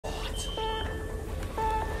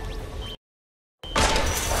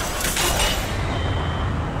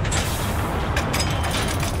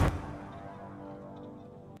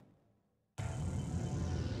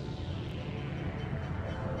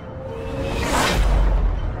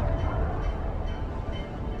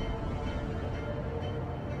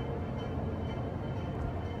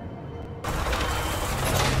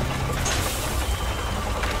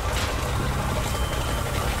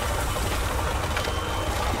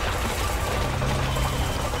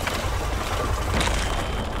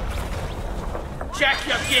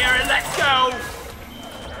gear and let's go!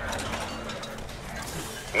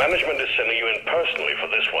 Management is sending you in personally for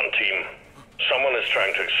this one, team. Someone is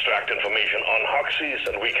trying to extract information on Hoxies,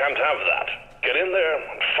 and we can't have that. Get in there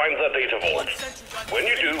and find the data vault. When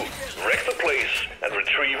you do, wreck the place and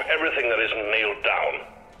retrieve everything that isn't nailed down.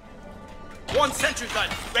 One sentry gun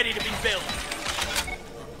ready to be built.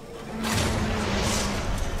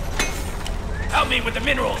 Help me with the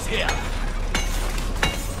minerals here.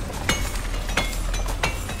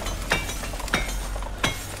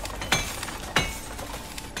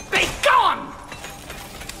 Be gone!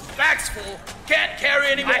 Bag's full. Can't carry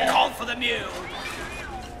anymore. I called for the mule.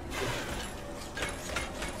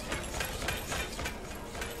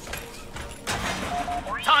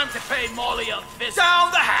 Time to pay Molly a visit.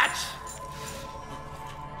 Down the hatch!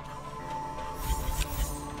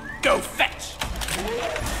 Go fetch!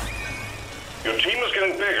 Your team is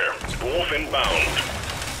getting bigger. Dwarf inbound.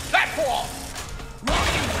 Platform! Rock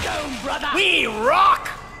and stone, brother! We rock!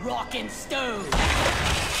 Rock and stone!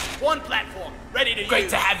 One platform, ready to use. Great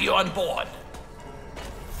to have you on board.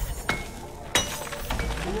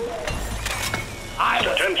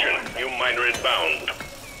 Attention, new miner inbound.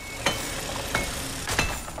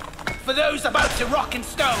 For those about to rock and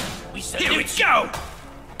stone, we salute Here we you. go!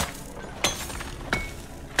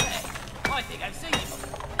 Hey, I think I've seen you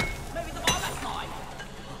before. Maybe the bar last night.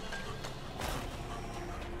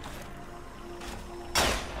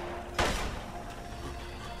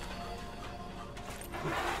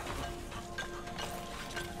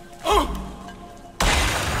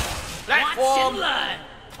 Platform! Watch and learn!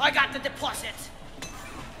 I got the deposit.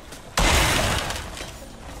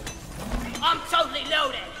 I'm totally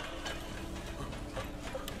loaded.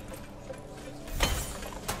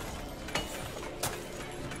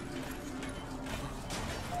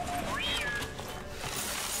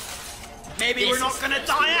 Maybe we're not gonna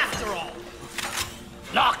die after all.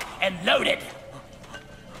 Lock and loaded.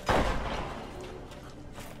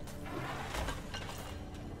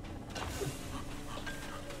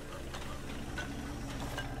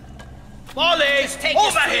 Molly, Just take your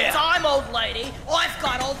over sweet here! time, old lady. I've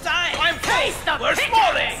got all day. I'm Taste the Where's pickles.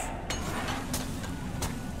 Molly?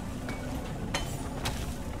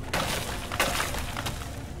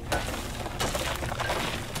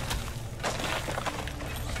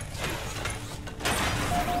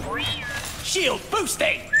 Shield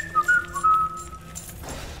boosting.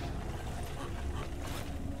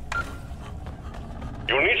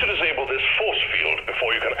 You'll need to disable this force field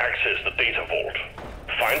before you can access the data vault.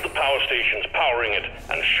 Find the power stations powering it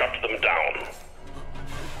and shut them down.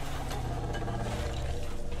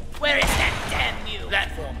 Where is that damn mule?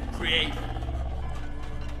 Platform, create.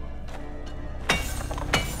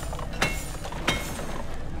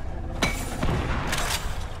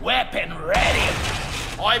 Weapon ready.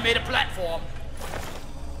 I made a platform.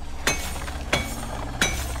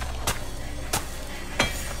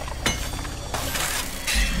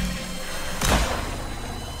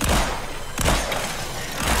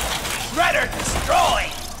 Shredder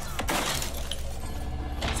destroyed.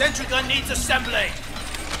 Sentry gun needs assembling.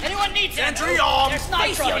 Anyone needs it? Sentry arm. There's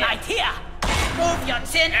Face nitro your here. night here. Move your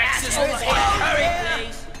tin Axis assholes over here. here. Hurry,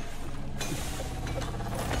 please.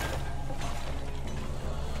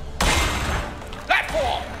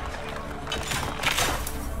 Platform.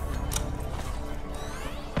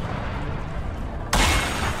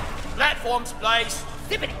 Platforms placed.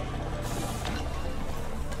 Zippity.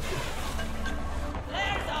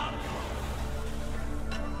 There's up.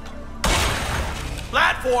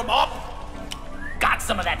 Platform up. Got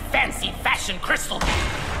some of that fancy fashion crystal.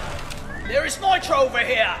 There is nitro over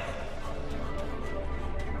here.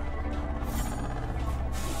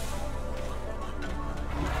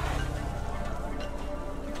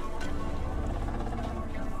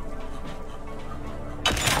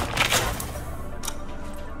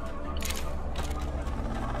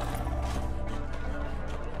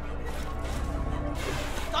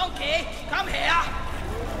 Donkey, come here.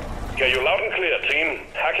 Yeah, you're loud and clear, team.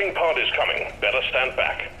 Hacking pod is coming. Better stand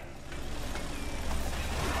back.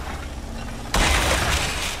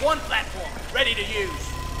 One platform, ready to use.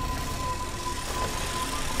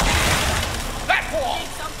 Platform! Need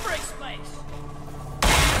some free space.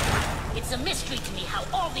 It's a mystery to me how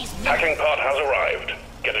all these Hacking pod has arrived.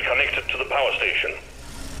 Get it connected to the power station.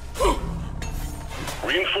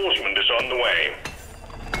 Reinforcement is on the way.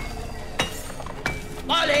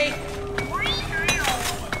 Molly!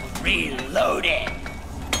 Reloaded.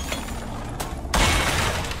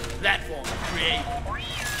 Platform, create.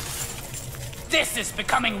 This is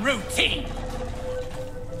becoming routine.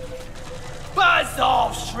 Buzz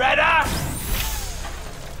off, Shredder.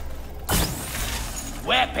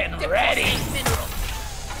 Weapon ready. Mineral.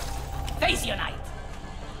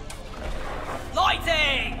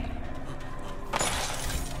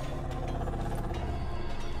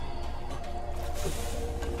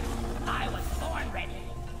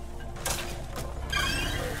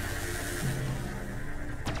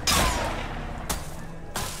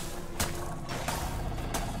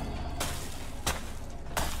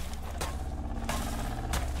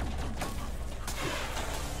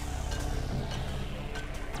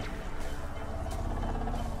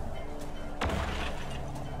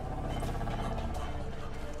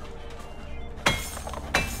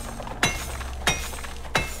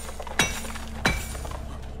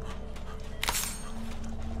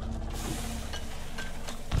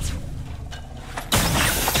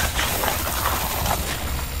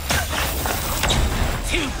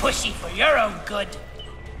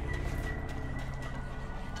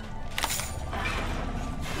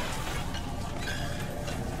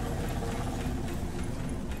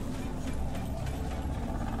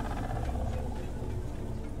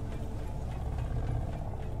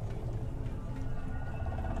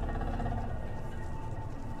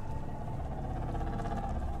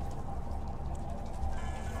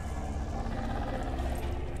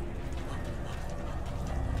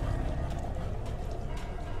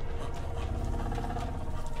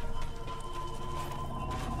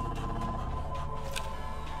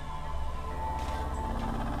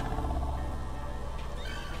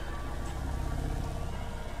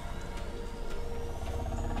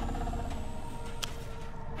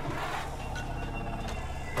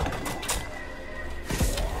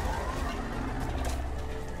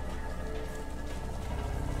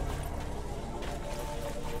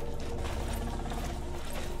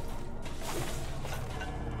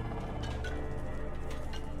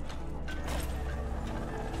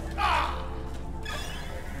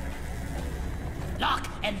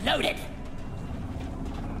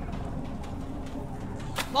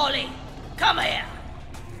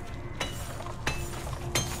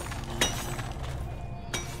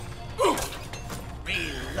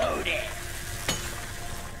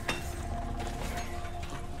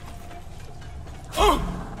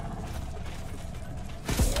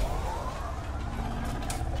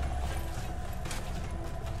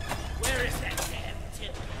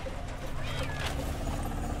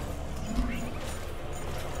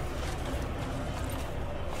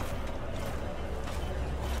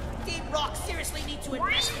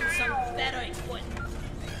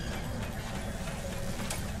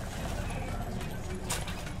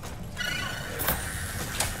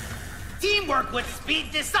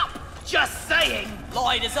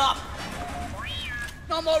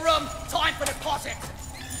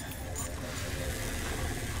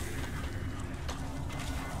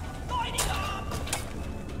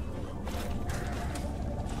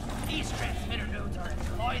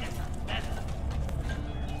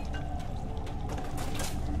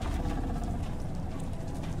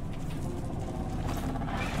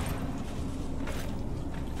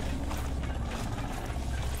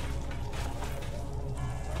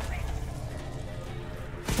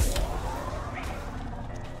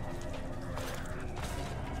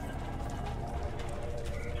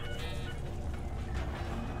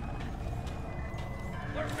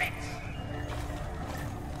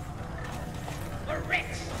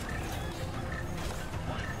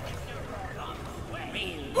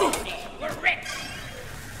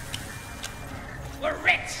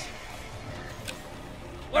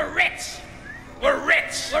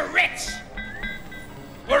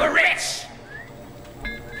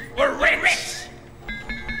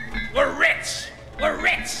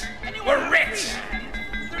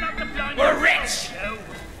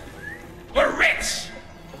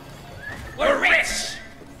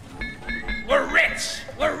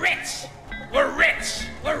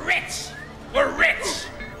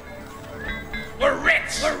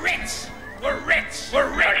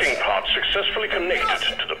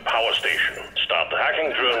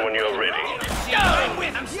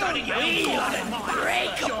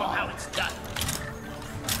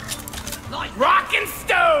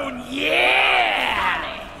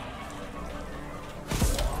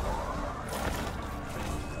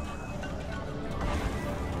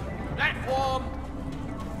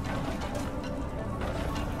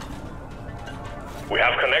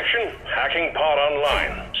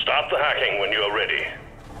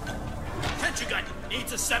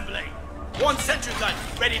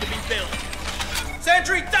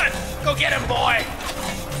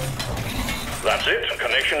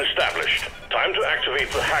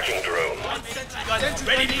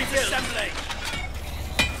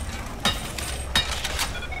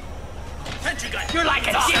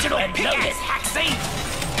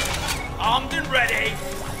 Armed and ready.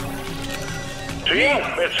 Team,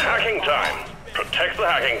 it's hacking time. Protect the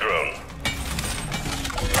hacking drone.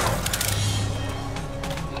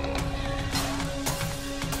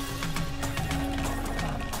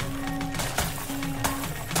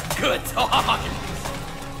 Good talk.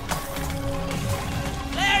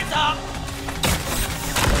 Flares up.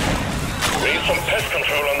 We need some pest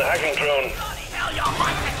control on the hacking drone. Hell, you're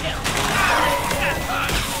hard to kill.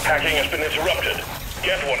 Hacking has been interrupted.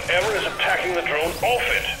 Get whatever is attacking the drone off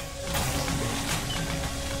it.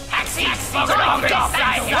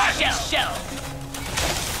 Shell.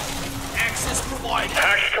 Access provided.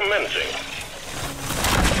 Hack commencing.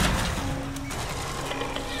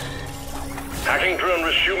 Hacking drone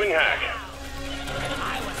resuming hack.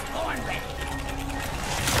 I was born ready.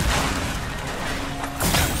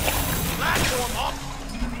 Platform up.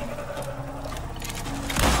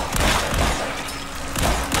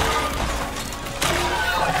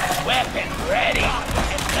 Weapon ready.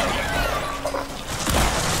 And loaded.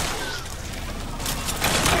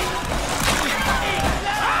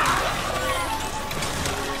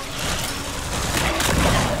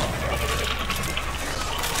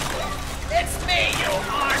 It's me, you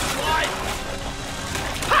arsewad!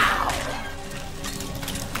 Pow!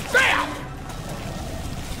 Bam!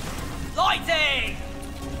 Lighting!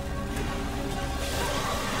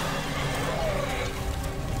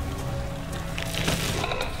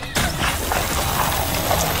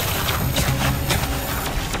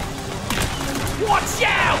 Watch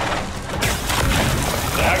out!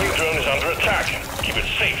 The hacking drone is under attack. Keep it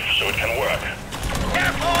safe so it can work.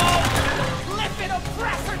 Careful! Flipping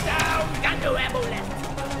oppressor down! Got no ammo left.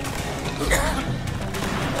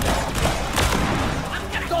 I'm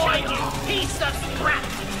gonna die, you piece of crap!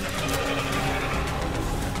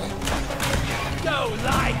 Go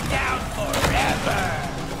lie down forever!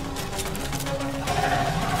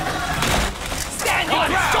 Stand your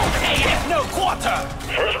ground! Don't no quarter!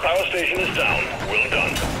 First power station is down. Well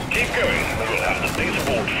done. Keep going, and we'll have the data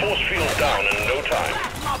vault force field down in no time.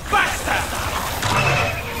 A bastard!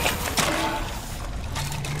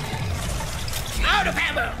 Out of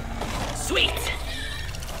ammo! Sweet!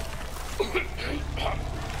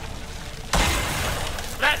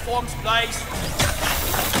 Platforms placed.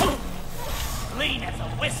 Clean as a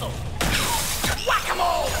whistle!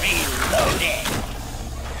 Whack-a-mole! Reloading!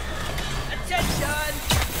 Attention!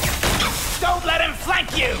 Don't let him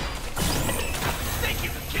flank you! Think you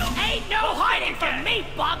can kill me? Ain't no hiding from me,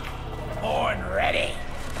 Buck! Born ready!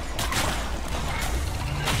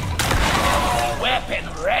 Weapon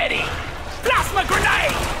ready! Plasma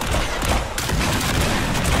grenade!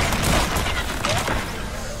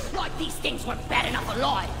 Like these things weren't bad enough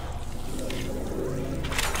alive!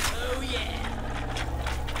 Oh yeah!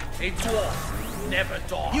 A dwarf never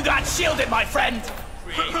dies. You got shielded, my friend!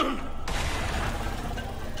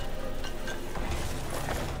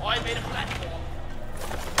 I made a platform.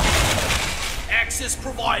 Access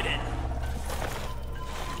provided.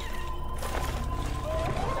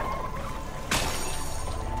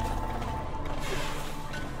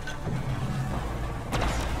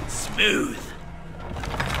 Smooth.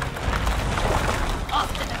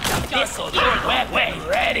 This'll do it. Weapon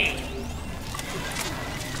ready.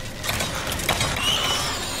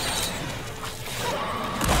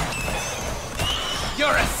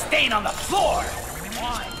 You're a stain on the floor.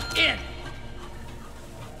 Wine in.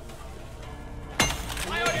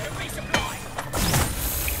 I ordered a resupply.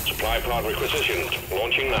 Supply pod requisitioned.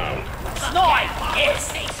 Launching now. Snipe!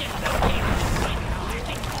 Yes!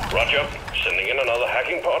 Roger. Sending in another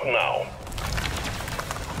hacking pod now.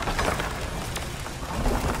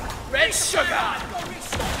 Red sugar!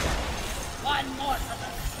 One more for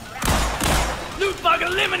the loot bug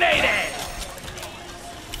eliminated!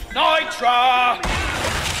 Nitra!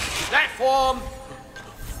 Platform!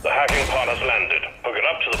 The hacking pod has landed. Hook it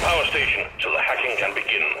up to the power station so the hacking can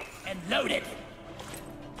begin. And loaded.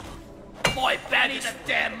 Boy, Benny, the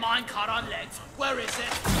damn minecart on legs. Where is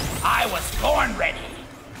it? I was born ready.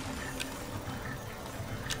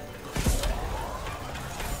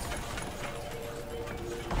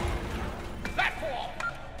 Platform!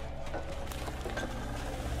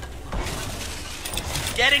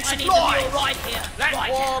 Getting I need supplies! the right here.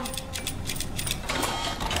 Platform! Right.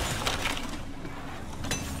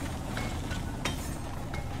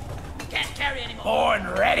 Can't carry anymore. Born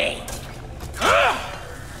ready.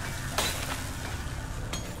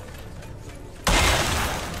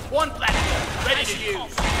 One platform, ready to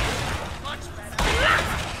use. Much better.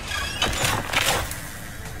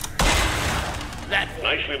 Platform.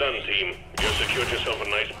 Nicely done, team. You secured yourself a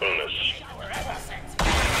nice bonus.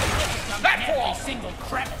 Platform. Single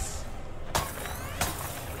crevice.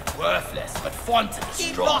 worthless, but fun to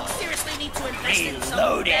destroy. Rock seriously need to invest in some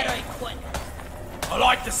Reloading. better equipment. I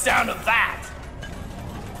like the sound of that.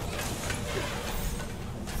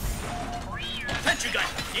 Sentry gun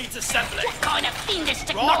needs assembling. What kind of fiendish Rock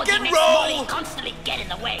technology and makes roll! Molly constantly get in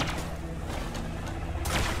the way?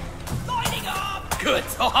 Lighting up! Good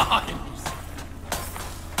times!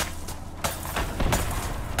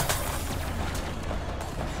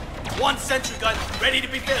 One sentry gun ready to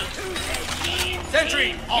be built.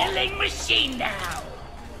 Sentry on. Killing machine now.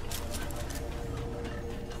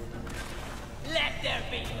 Let there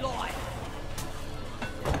be light!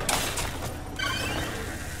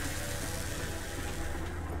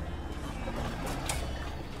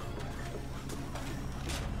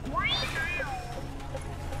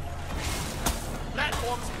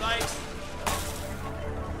 Platforms place.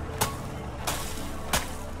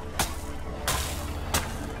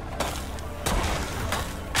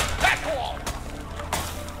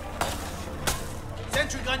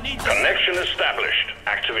 Sentry gun needs Connection established.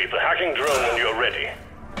 Activate the hacking drone when you're ready.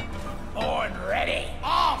 Born ready!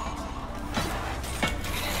 armed.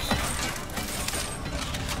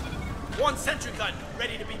 One sentry gun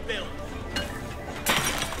ready to be built.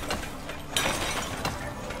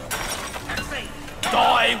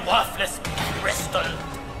 Die, worthless crystal!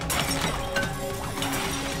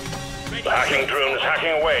 The hacking drone is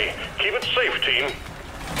hacking away. Keep it safe, team.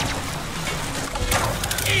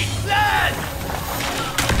 Eat land!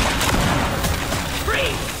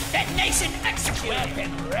 Free! Detonation executed!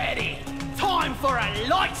 Weapon ready! Time for a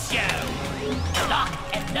light show! Lock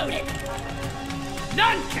and loaded.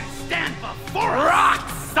 None can stand before us! Rock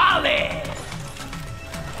solid!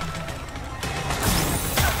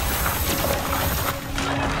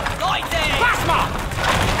 Lighting! Plasma!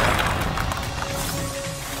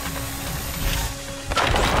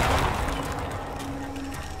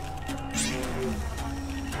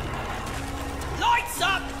 Lights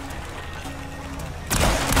up!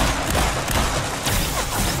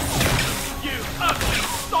 You ugly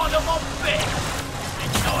son of a bitch!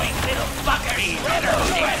 Annoying little fucker!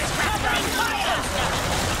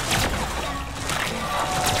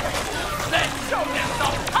 Let's show them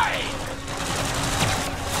some pain!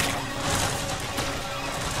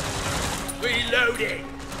 Reloading.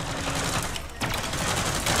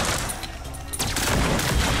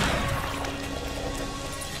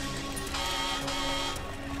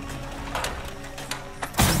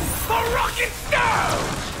 For rock and stone!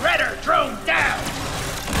 Shredder drone down!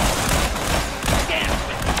 Dance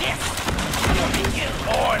with this!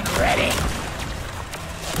 Born ready!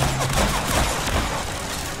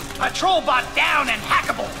 A troll bot down and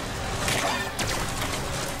hackable!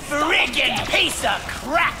 Friggin' piece of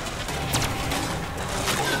crap!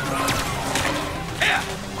 Here,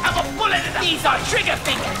 have a bullet in them! These are trigger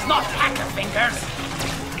fingers, not hacker fingers!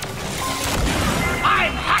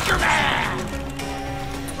 I'm Hacker Man!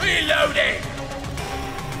 Reloading.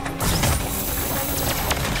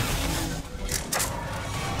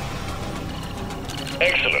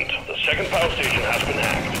 Excellent. The second power station has been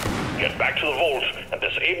hacked. Get back to the vault and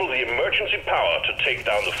disable the emergency power to take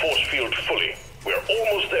down the force field fully. We're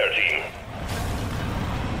almost there, team.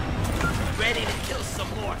 Ready to kill some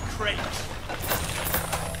more crates.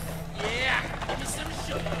 Yeah, give me some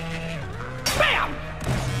sugar. Bam!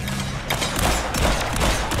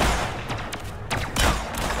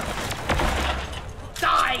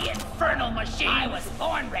 Die, infernal machine! I was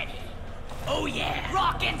born ready. Oh yeah!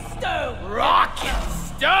 Rock and stone. Rock and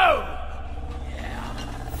stone!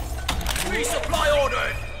 Resupply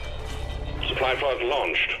ordered. Supply pod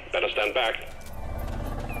launched. Better stand back.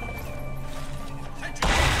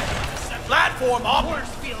 Platform up.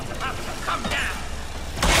 Force field's about to come down!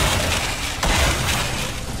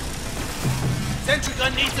 Sentry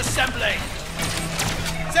gun needs assembling.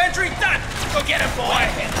 Sentry done. Go get him, boy.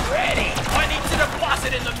 Weapon ready! I need to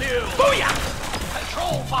deposit in the mule. Booyah!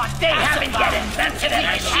 Control bot! They haven't yet invented a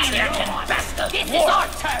machine that can best us This is war. our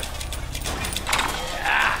turn.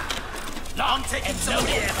 I'm taking some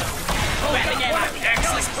hit. Weapon ammo.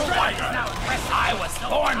 Access provided. I was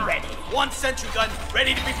born ready! One sentry gun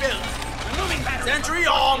ready to be built. Removing battery. Sentry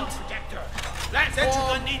from armed. force field projector. Sentry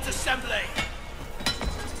gun needs assembling.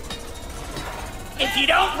 If you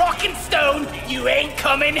don't rock and stone, you ain't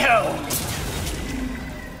coming home!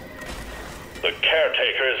 The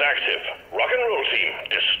caretaker is active. Rock and roll team,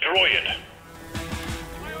 destroy it.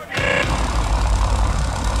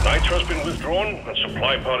 Nitro has been withdrawn and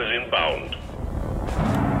supply pod is inbound.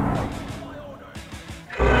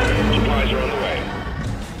 Supplies are on the way.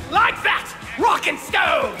 Like that! Rock and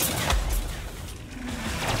stone!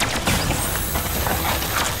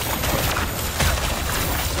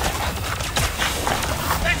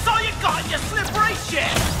 Exile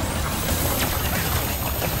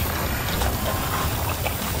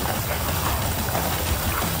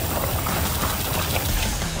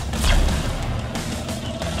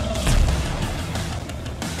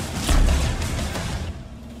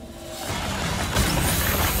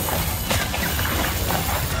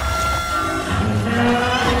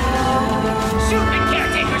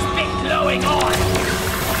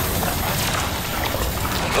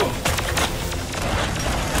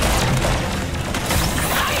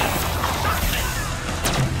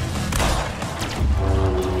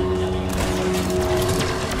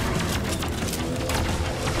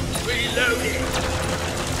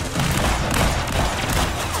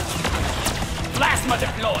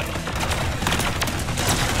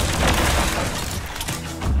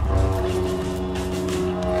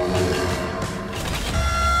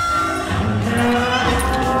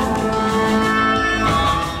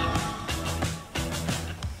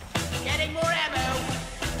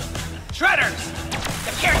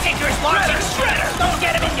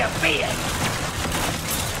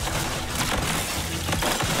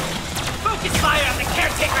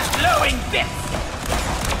Blowing bits!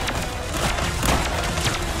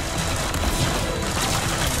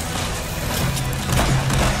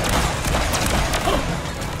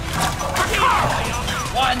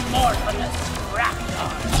 One more for the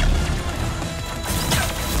scrapyard.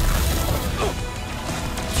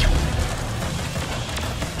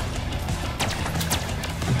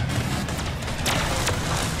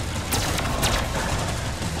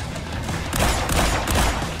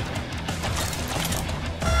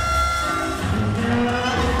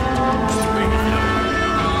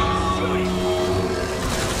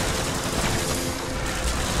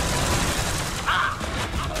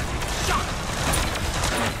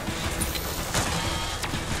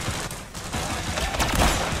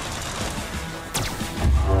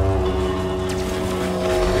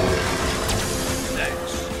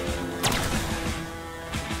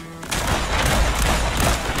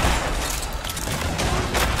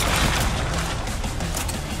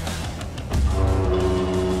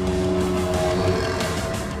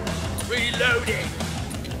 Reloading!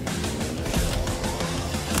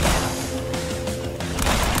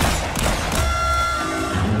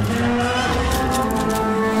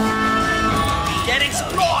 Getting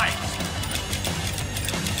supplies!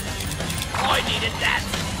 I needed that!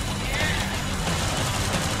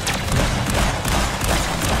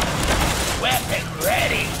 Weapon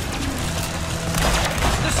ready!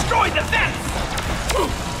 Destroy the fence!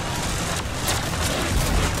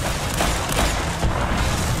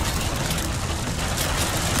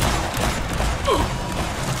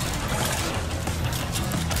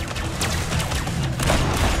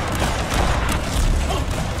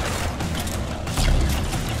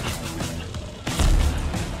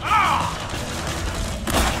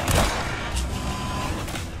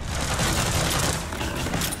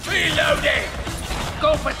 Reloading!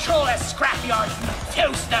 Go patrol a scrapyard, you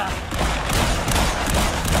toaster!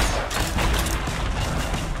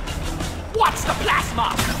 Watch the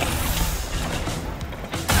plasma!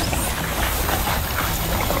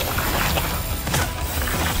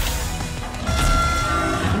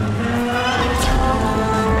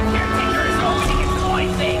 Caretaker is opening its coin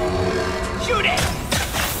thing! Shoot it!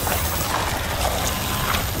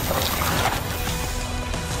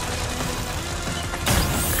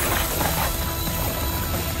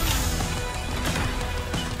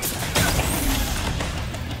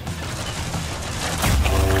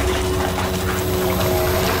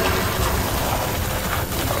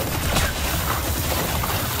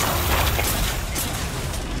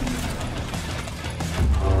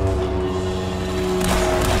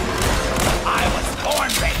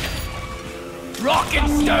 Rock and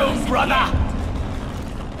stone, brother!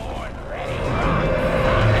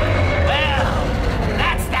 Well,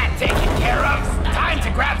 that's that taken care of. Time to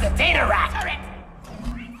grab the data rack.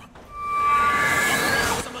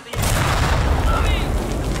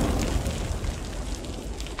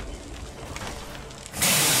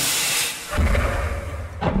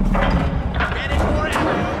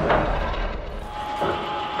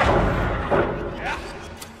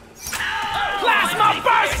 Plasma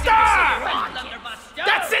burster!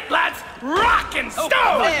 That's it, lads! Rock and stone!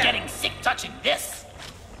 Oh, I'm getting sick touching this.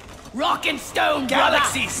 Rock and stone,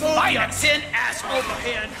 Galaxy's Move your finest. tin ass over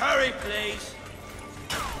here and hurry, please.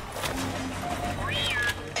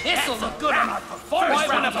 This'll look good on our performance. Why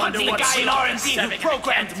would I the guy in R&D who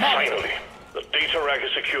programmed Mary? Finally, the data rack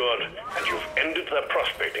is secured, and you've ended their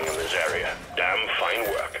prospecting in this area. Damn fine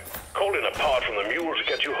work. Call in a part from the mule to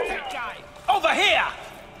get you home. Over here!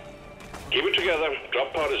 Keep it together.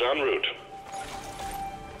 Drop pod is en route.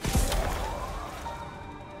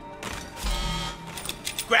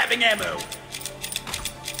 Grabbing ammo.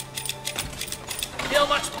 Feel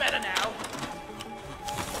much better now.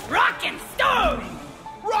 Rock and stone!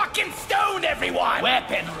 Rock and stone, everyone!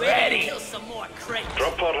 Weapon ready! Kill some more crates.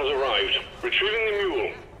 Drop pod has arrived. Retrieving the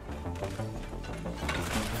mule.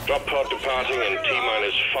 Drop pod departing in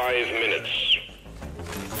T-minus 5 minutes.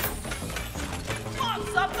 Want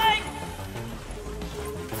something?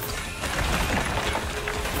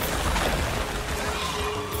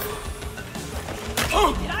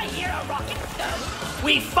 Did I hear a rock and stone?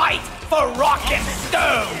 We fight for rock and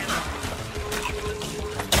stone!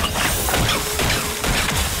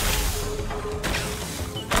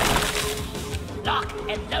 Lock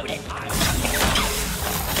and load it.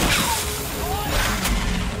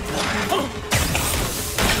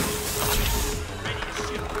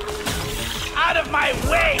 Out of my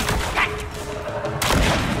way!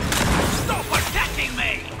 Stop protecting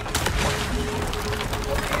me!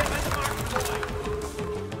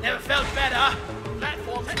 Never felt better.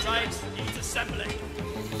 Platform tight. Needs assembling.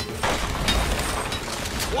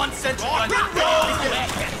 One sentry gun.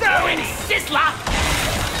 Throw in Sizzler!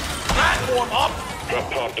 Platform up.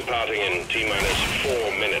 Drop pod departing in T-minus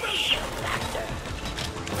 4 minutes.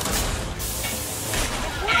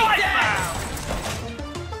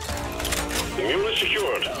 The mule is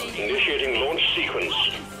secured. Initiating launch sequence.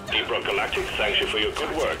 Deep-Rock Galactic thanks you for your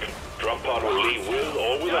good work. Drop pod will leave with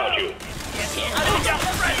or without you.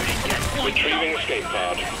 Retrieving escape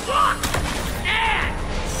pod.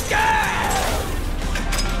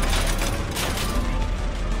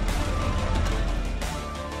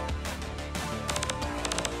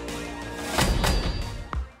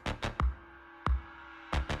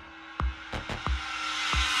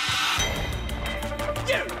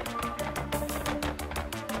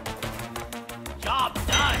 Job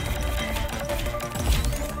done.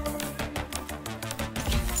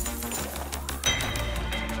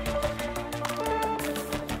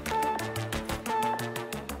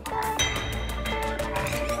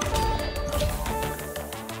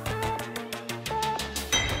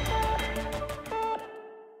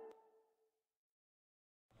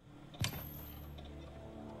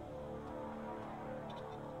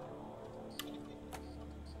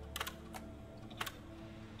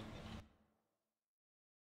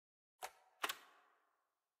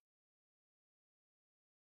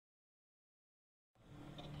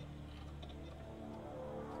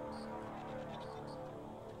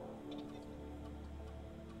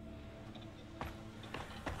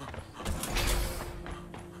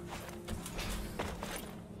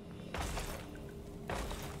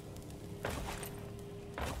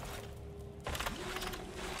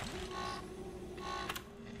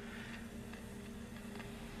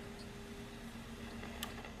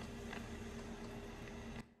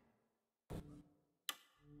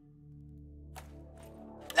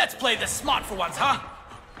 Let's play the smart for once, huh?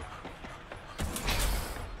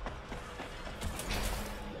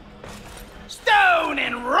 Stone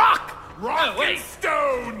and rock! Rock and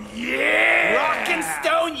stone, yeah! Rock and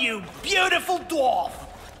stone, you beautiful dwarf!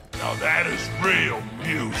 Now that is real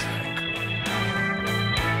music.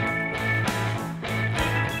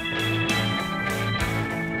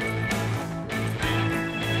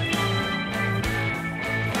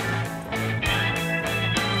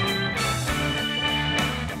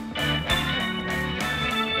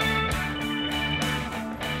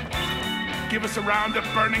 Give us a round of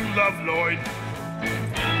burning love, Lloyd.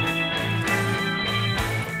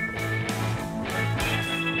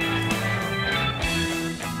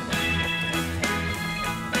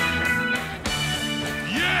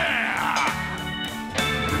 Yeah!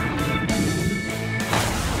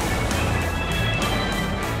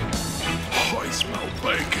 Oh, I smell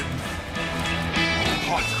bacon.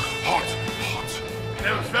 Hot, hot, hot.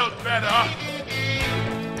 Never felt better.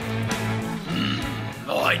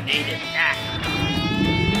 I needed that.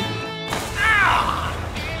 Ow!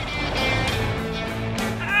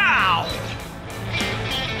 Ow!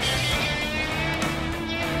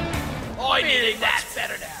 I needed that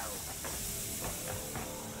better now.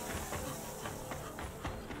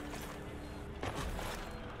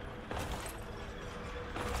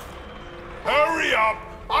 Hurry up!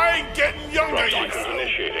 I ain't getting younger Drop yet. sequence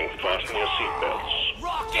initiating. Fasten your seatbelts.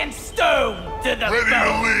 Rock and stone to the Ready bone.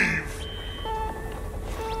 to leave.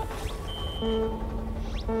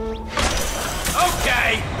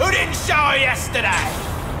 Okay, who didn't shower yesterday?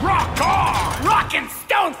 Rock on! Rock and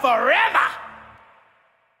stone forever!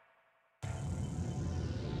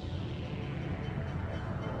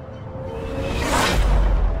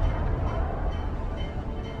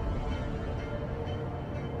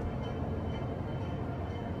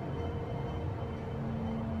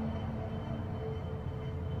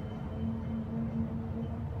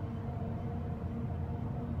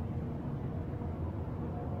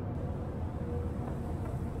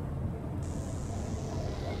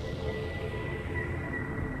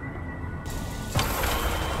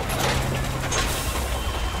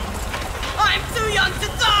 I'm too young to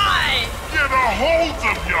die! Get a hold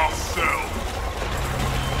of yourself!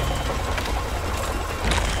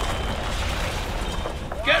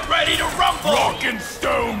 Get ready to rumble! Rock and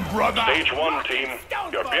stone, brother! Stage 1, team.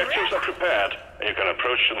 Your objectives are prepared, and you can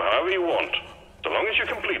approach them however you want, so long as you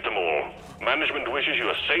complete them all. Management wishes you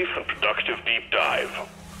a safe and productive deep dive.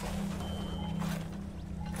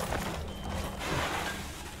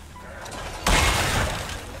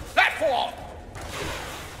 Platform!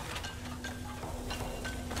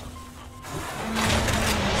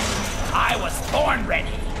 I was born ready.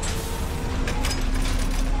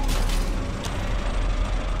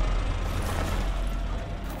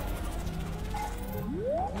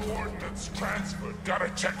 Coordinates transferred. Gotta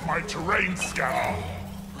check my terrain scanner.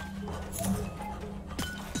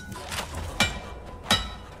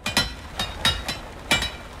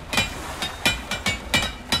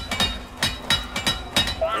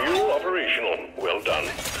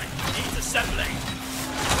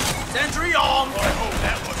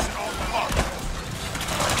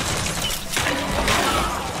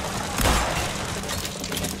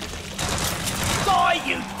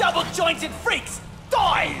 anointed freaks!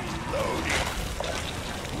 Die!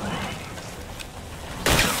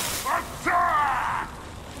 Attack!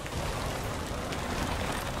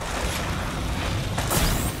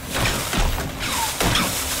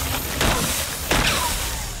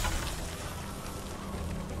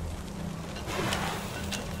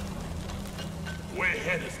 Way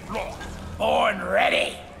ahead is blocked. Born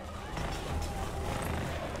ready!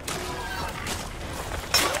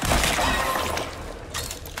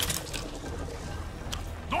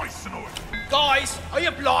 Nice and order. Guys, are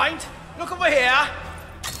you blind? Look over here.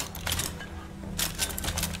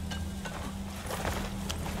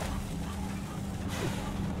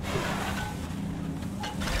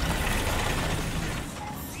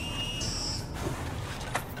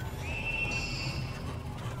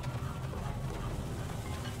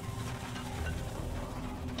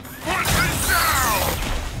 Put it down!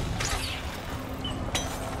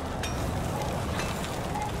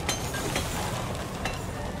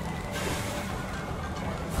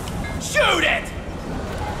 Shoot it!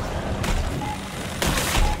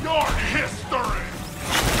 Your history!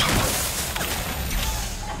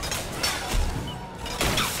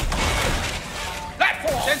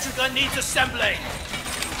 Platform! Sentry gun needs assembling.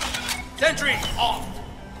 Sentry off.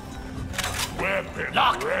 Weapon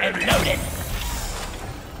Locked and ready. loaded!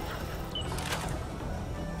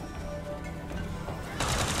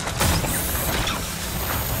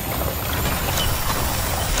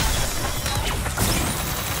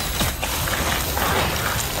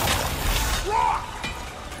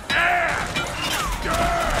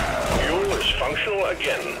 Fuel is functional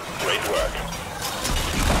again. Great work.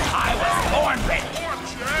 I was born ready!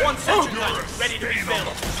 One sentry You're gun a ready to be stain on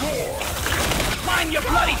the built. floor. Mind your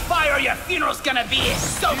bloody fire, your funeral's gonna be a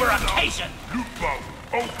sober occasion! Loot boat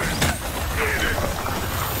open. Hit it.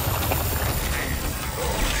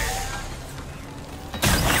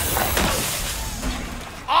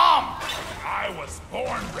 I was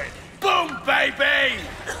born ready. Boom, baby!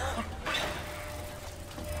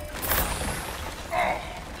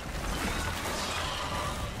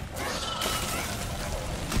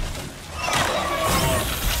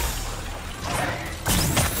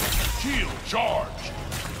 Shield charge.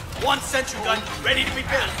 One sentry gun ready to be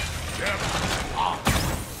built. Yep.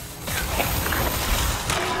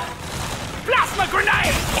 Plasma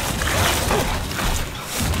grenade!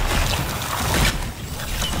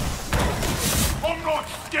 I'm not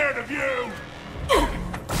scared of you.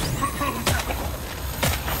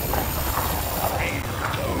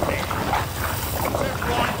 Zip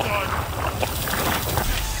line done.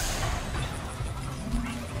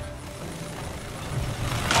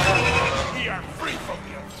 We are free from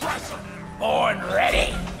the oppressor. Born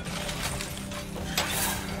ready!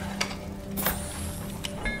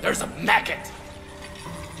 There's a maggot!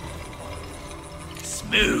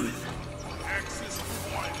 Smooth! Access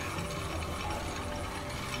provided.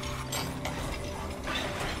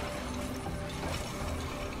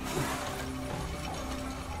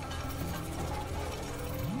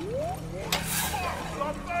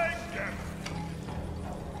 Something.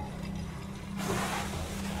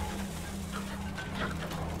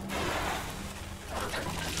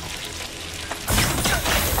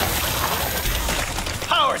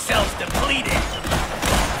 Power cells depleted!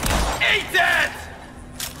 Eat it!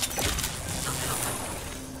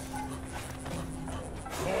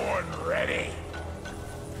 Born ready.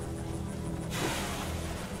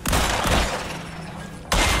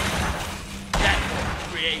 That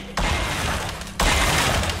create.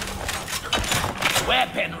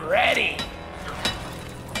 Weapon ready!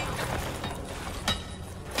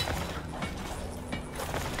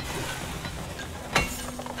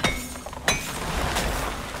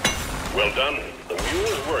 Well done. The mule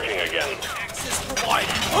is working again. Access provided.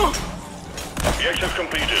 Objective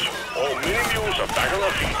completed. All mini mules are back on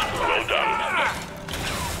their feet. Well done.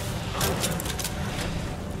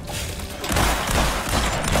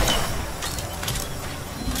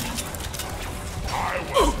 I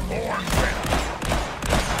was born ready.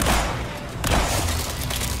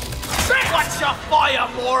 Watch your fire,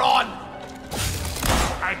 moron!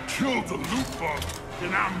 I killed the loot bug,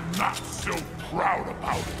 and I'm not so proud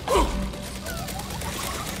about it.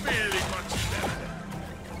 Really much better.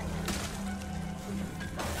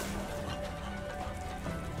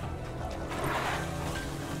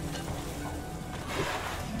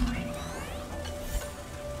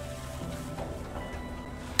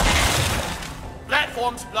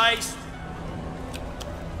 Platforms placed.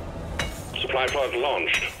 Supply pod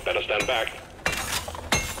launched. Better stand back.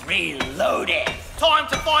 Reloaded! Time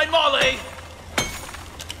to find Molly!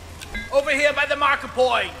 Over here by the marker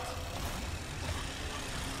point.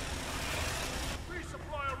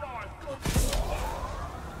 Resupply arrived. Go.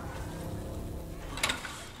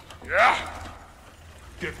 Yeah?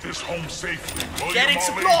 Get this home safely, will you, Getting Molly?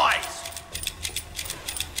 supplies!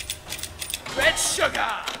 Red sugar!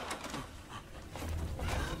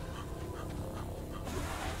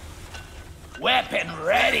 Weapon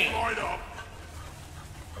ready! Right up.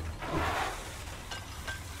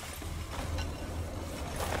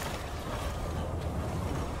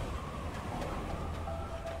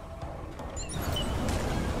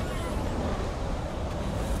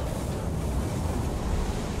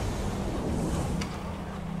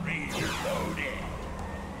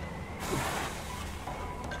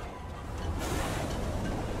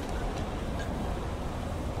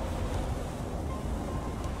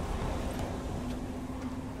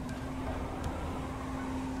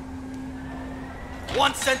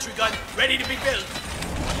 One sentry gun, ready to be built.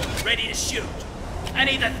 Ready to shoot. I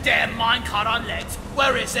need the damn minecart on legs.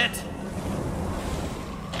 Where is it?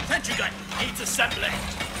 Sentry gun, needs assembly.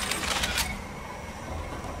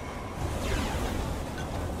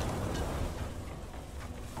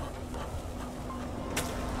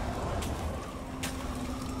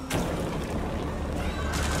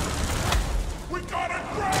 We got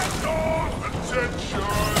a grand off!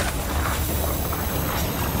 Attention!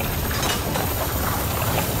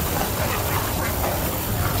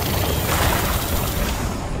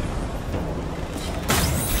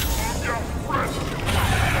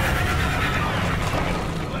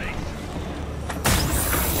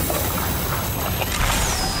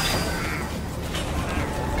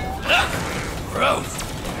 Gross!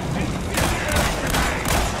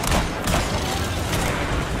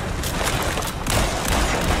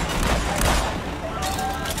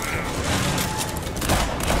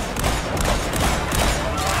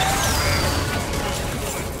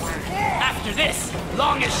 After this,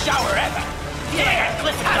 longest shower ever. Feel like I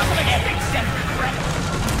clipped out of every separate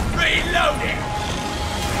breath. Reload it!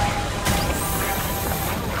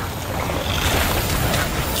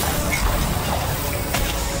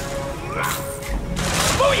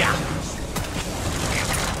 Booyah!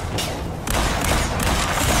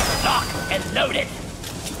 Lock and load it.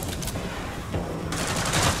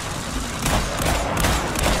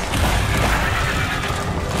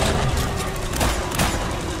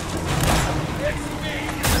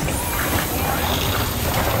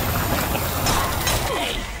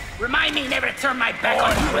 Hey, remind me never to turn my back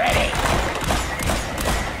on you. Ready?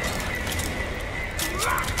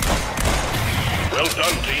 Well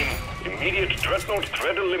done, team. Immediate dreadnought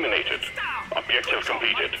threat eliminated. Objective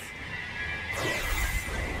completed.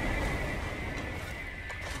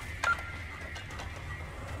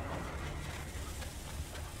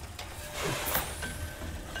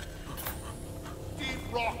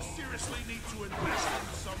 Deep Rock seriously need to invest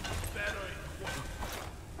in some better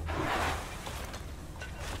equipment.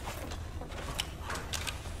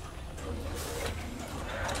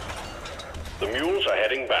 The mules are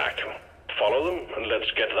heading back. Follow them and let's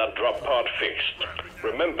get that drop pod fixed.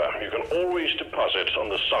 Remember, you can always deposit on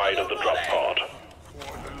the side of the drop pod.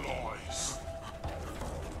 For the lies.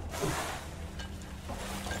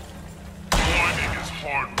 Mining is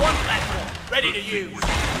hard. One platform, ready to use.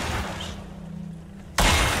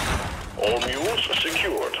 All mules are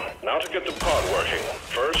secured. Now to get the pod working.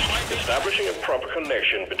 First, establishing a proper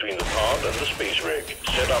connection between the pod and the space rig.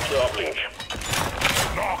 Set up the uplink.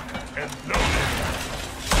 Lock and load it.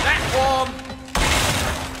 Platform!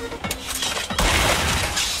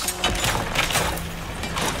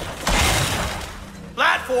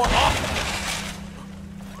 Platform up!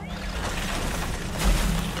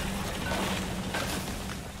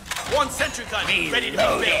 One sentry gun, ready to be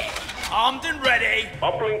built. Armed and ready.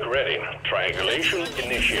 Uplink ready. Triangulation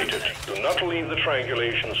initiated. Do not leave the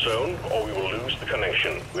triangulation zone or we will lose the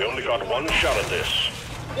connection. We only got one shot at this.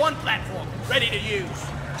 One platform, ready to use.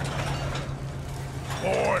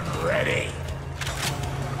 Horn ready.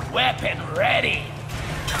 Weapon ready.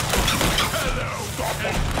 Hello,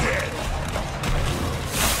 double dead.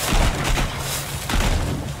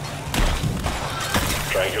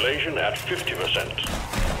 Triangulation at 50%.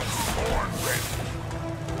 Horn ready.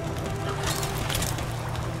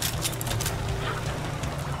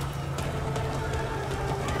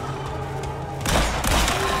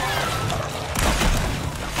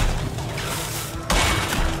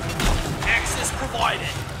 Access provided.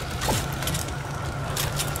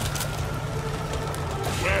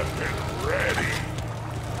 Weapon ready.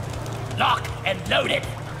 Lock and load it.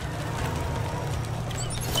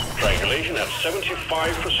 Triangulation at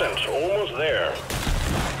 75%. Almost there.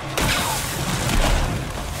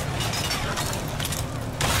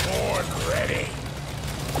 Horn ready.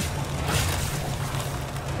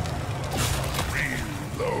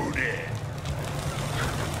 Reload it.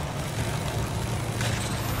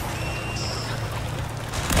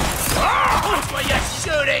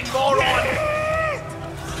 shooting, moron!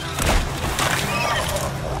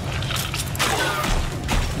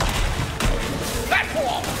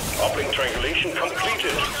 Platform! Uplink triangulation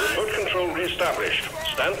completed. Remote control reestablished.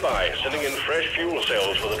 Stand by, sending in fresh fuel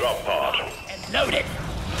cells for the drop pod. And loaded!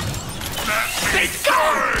 Stay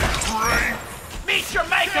gone! Meet your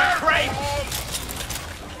maker, Crane!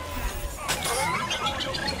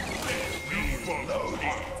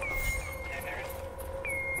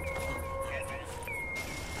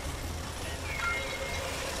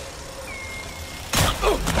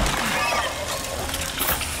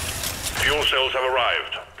 Fuel cells have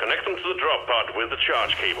arrived. Connect them to the drop pod with the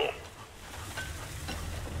charge cable.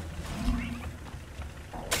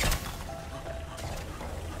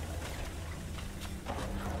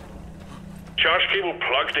 Charge cable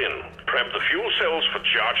plugged in. Prep the fuel cells for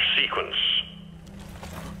charge sequence.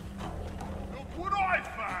 Look what I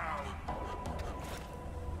found!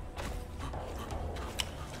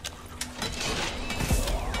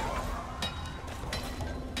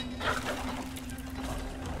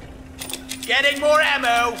 Getting more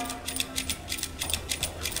ammo!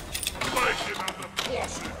 Making of the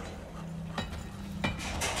posse!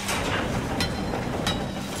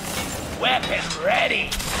 Weapon ready!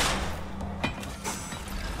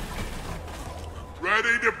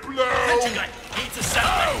 Ready to blow! Sentry gun needs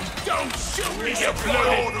assembly. Don't shoot me, you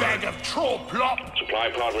bloated bag of troll plop! Supply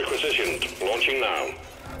pod requisitioned. Launching now.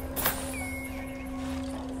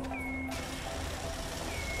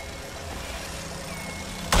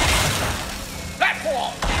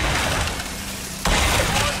 Platform!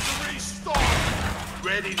 Time to restart!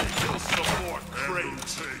 Ready to kill some more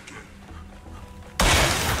crates. Taken.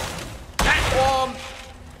 Platform!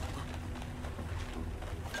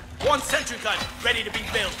 One sentry gun ready to be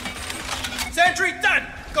built. Sentry done!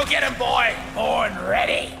 Go get him, boy! Born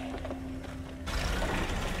ready!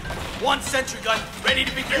 One sentry gun ready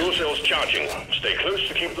to be Fuel built. cells charging. Stay close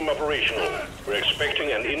to keep them operational. We're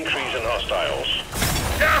expecting an increase in hostiles.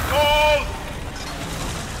 Careful!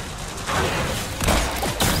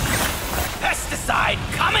 Pesticide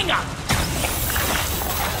coming up!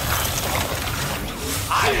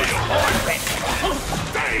 I was born ready!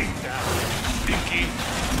 Stay down, stinky!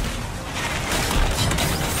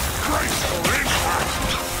 Christ for impact!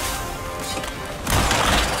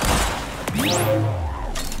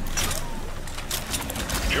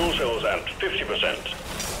 Fuel cells at 50%.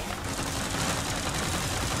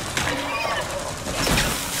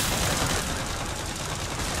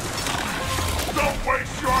 Don't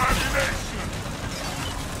waste your ammunition!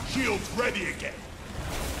 Shields ready again.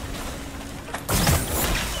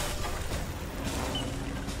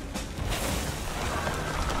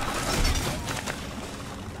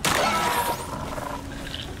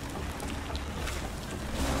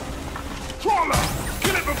 Trawler!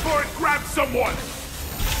 Kill it before it grabs someone!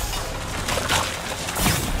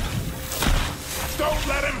 Don't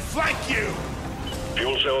let him flank you!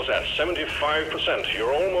 Fuel cells at 75%.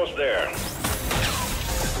 You're almost there.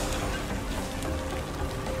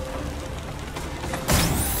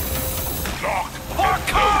 Lock!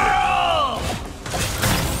 Carl!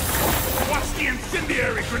 What's the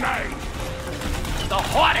incendiary grenade? The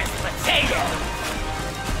hottest potato!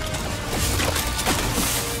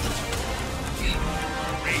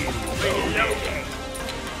 Reloading!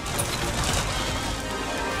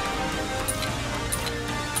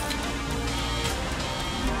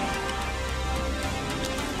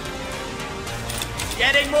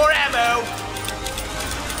 Getting more ammo.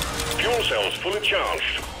 Fuel cells fully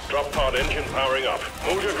charged. Drop pod engine powering up.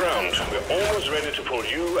 Hold your ground. We're almost ready to pull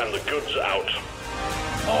you and the goods out.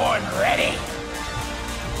 Born ready!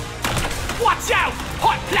 Watch out!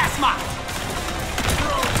 Hot plasma!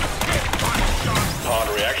 Pod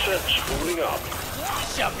reactor spooling up.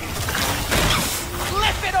 Shove it!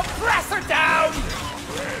 Lifted oppressor down!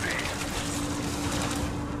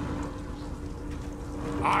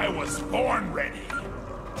 I was born ready.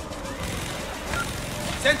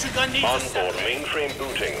 Sentry gun needs Onboard assembly. mainframe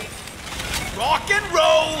booting. Rock and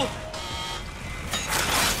roll.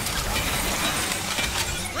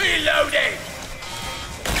 Reloading.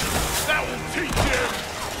 That will teach him.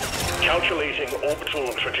 Calculating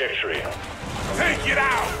orbital trajectory. Take it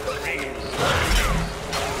out.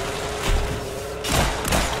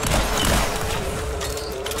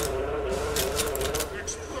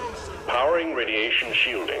 Powering radiation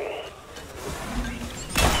shielding.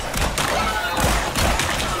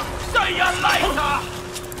 See you later!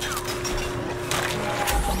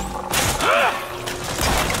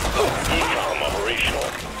 ECOM operational.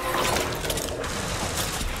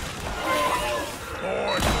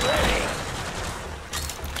 Born ready.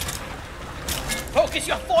 Focus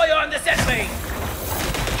your fire on this enemy!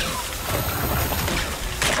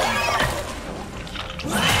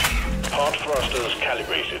 Hard thrusters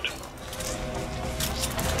calibrated.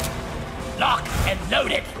 Lock and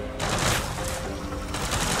loaded.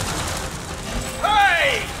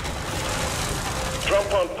 Hey! Drop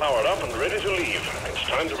pod powered up and ready to leave. It's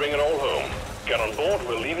time to bring it all home. Get on board,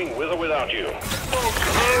 we're leaving with or without you.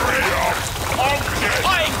 Hurry up!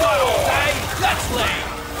 I ain't got all day. Let's leave.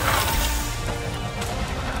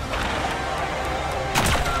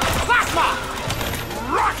 Plasma!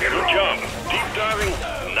 Rock and Good roll! job. Deep diving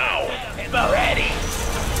now. We're ready.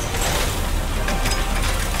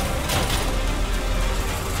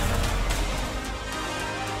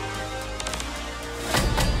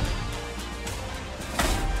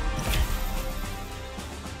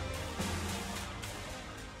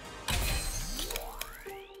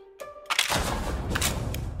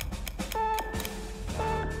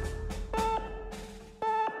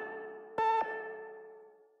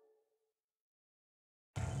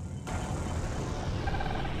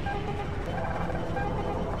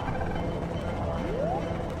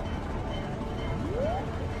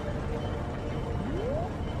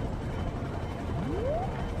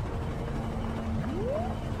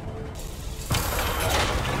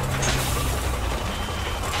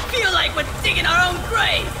 Feel like we're digging our own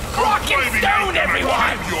grave. Rock and stone,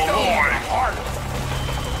 everyone! Your life!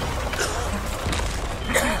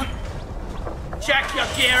 Check your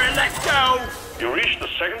gear and let's go! You reached the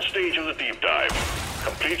second stage of the deep dive.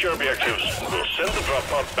 Complete your objectives. We'll send the drop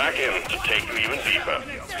pod back in to take you even deeper.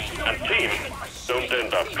 And team, don't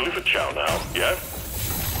end up Clifford Chow now, yeah?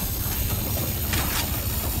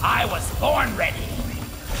 I was born ready.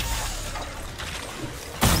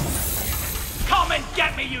 Come and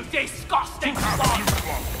get me, you disgusting son!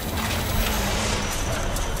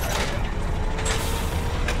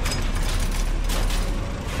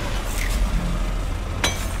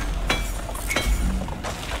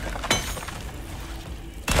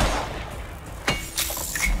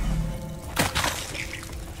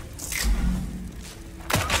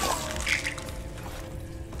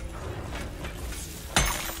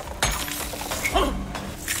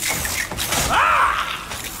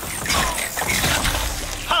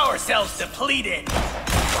 Power cells depleted.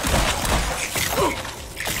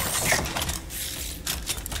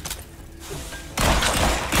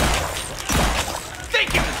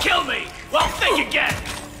 Think you can kill me? Well, think again.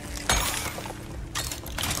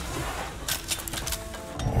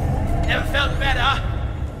 Never felt better.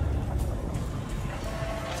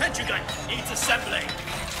 Sentry gun needs assembling.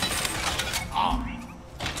 Oh.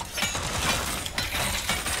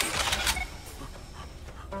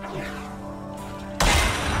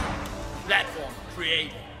 Platform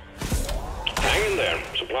created. Hang in there.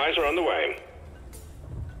 Supplies are on the way.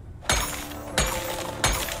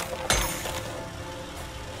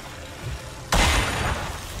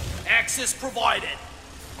 Access provided.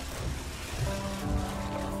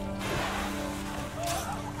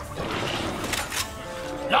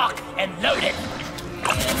 Lock and loaded.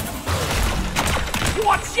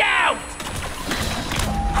 Watch out!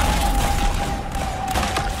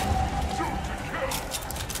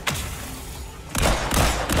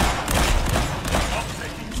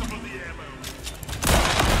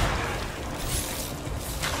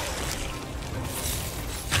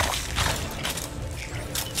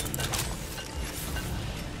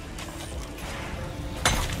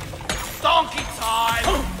 Donkey time!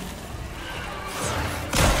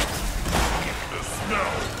 The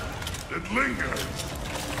smell that lingers.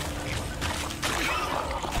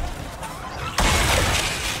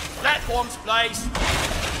 Platforms placed.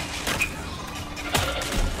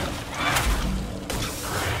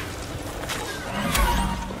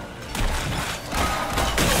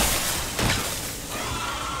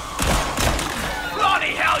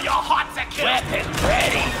 Bloody hell, your hot's a kill! Weapon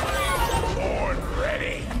ready! Born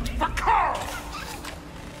ready. For Carl!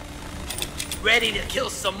 Ready to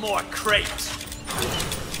kill some more crepes.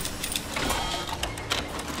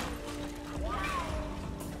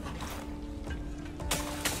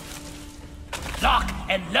 Lock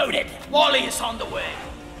and loaded. Wally is on the way.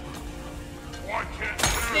 Why can't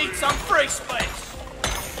you? Need some free space.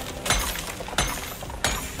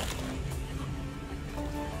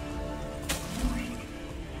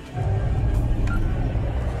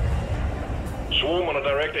 Swarm on a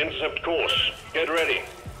direct intercept course. Get ready.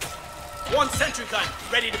 One sentry gun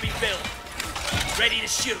ready to be built. Ready to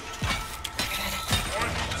shoot.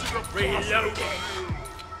 Reloading.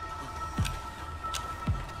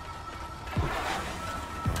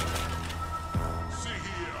 See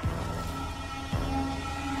here.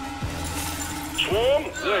 Swarm,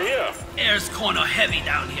 they're here. Air's kinda heavy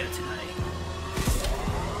down here today.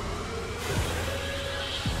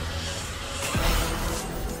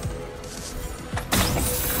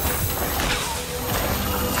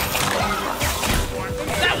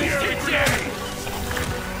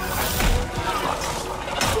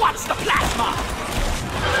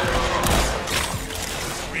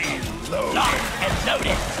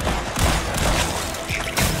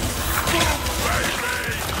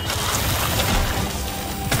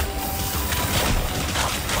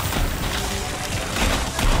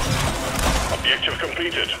 Objective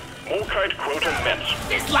completed. More kite quota met.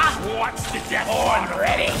 This last what's the death horn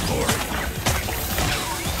ready?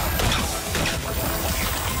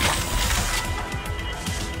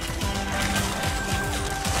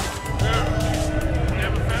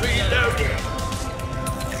 Reloading.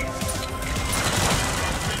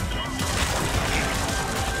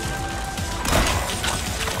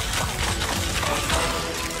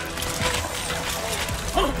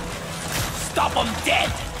 Stop them dead!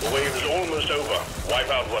 The wave is almost over. Wipe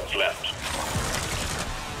out what's left.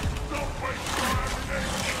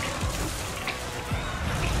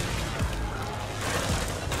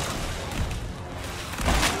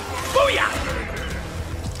 Booyah!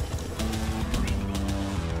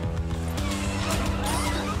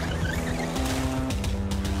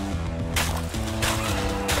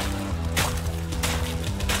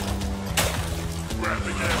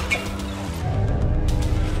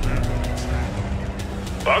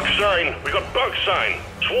 Bug sign! We got bug sign!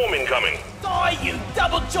 Swarm incoming! Die, you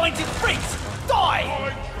double-jointed freaks! Die!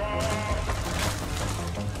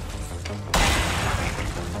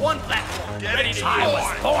 One platform. Ready to I use.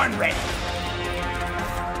 was born ready!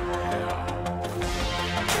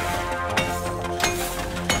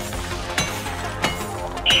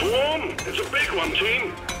 Swarm! It's a big one,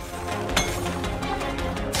 team!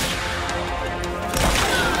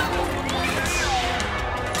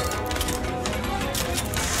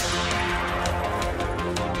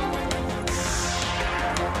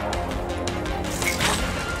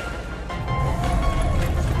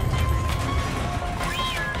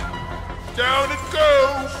 Down it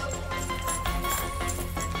goes!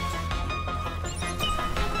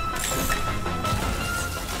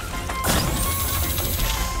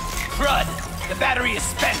 Crud! The battery is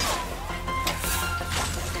spent!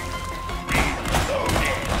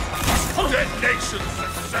 Detonation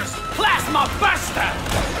successful! Plasma Buster!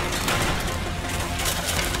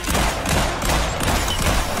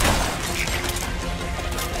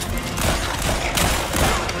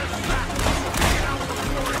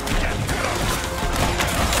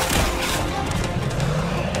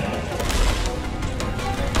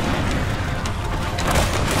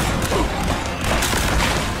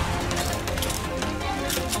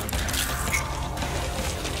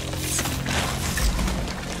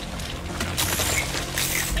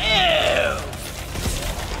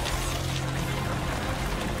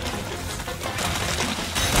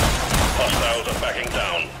 Hostiles are backing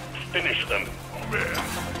down. Finish them.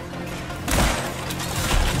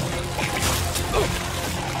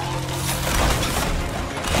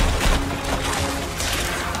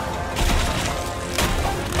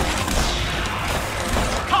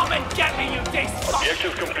 Come and get me, you days!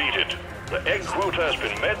 Objective completed. The egg quota has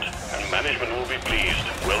been met, and management will be pleased.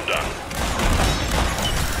 Well done.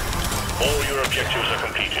 All your objectives are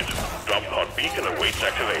completed. Drop pod beacon awaits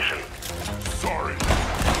activation. Sorry.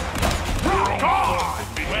 God!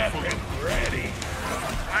 Weapon ready.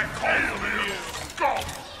 I call you. Go!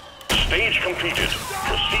 Stage completed.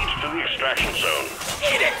 Proceed to the extraction zone.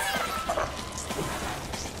 Eat it!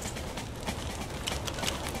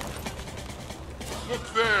 Look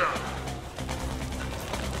there.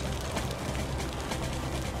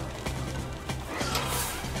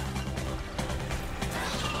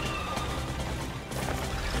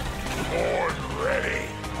 Horn ready.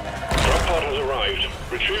 Drop pod has arrived.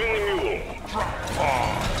 Retrieving the mule. Drop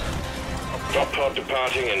pod. Drop pod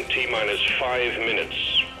departing in T-minus 5 minutes.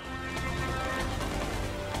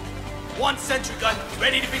 One sentry gun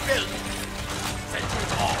ready to be built.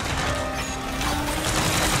 Sentries off.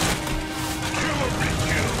 Killer be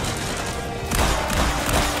killed.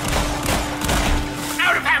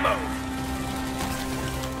 Out of ammo.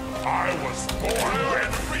 I was born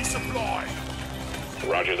with resupply.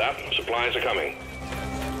 Roger that. Supplies are coming.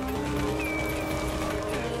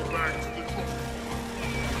 Back to the drop.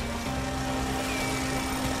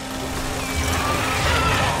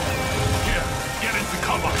 Here, get into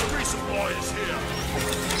cover. The resupply is here.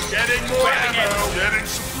 Getting more ammo. Getting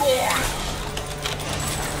supplies.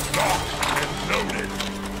 Locked and loaded.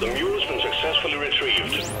 The mule's been successfully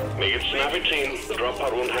retrieved. Make it snappy, team. The drop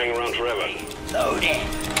pod won't hang around forever. Load it!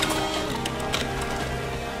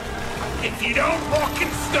 If you don't rock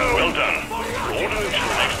and stone. Well done. Coordinates for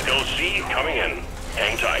the next LC coming in.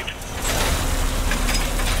 Hang tight.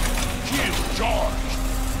 Shield charged.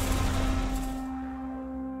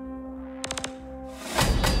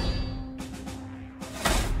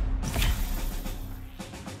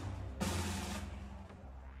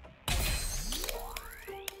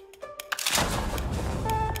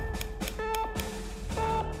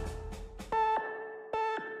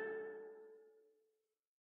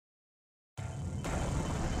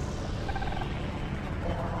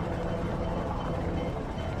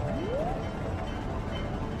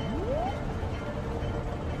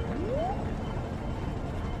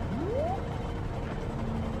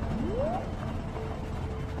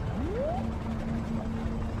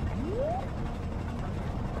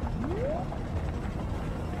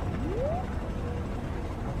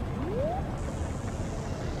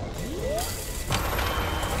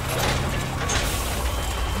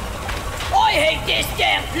 I hate this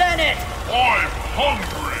damn planet! I'm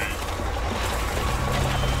hungry!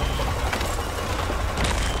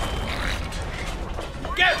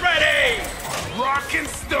 Get ready! Rock and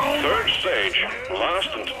stone! Third stage, last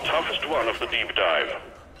and toughest one of the deep dive.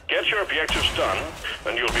 Get your objectives done,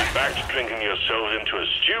 and you'll be back to drinking yourselves into a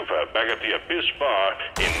stupor back at the Abyss Bar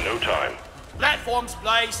in no time. Platforms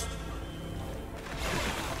placed.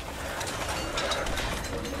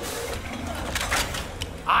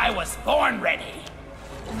 I was born ready.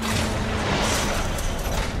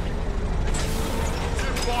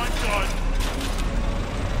 Zipline gun!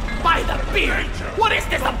 By the beard! What is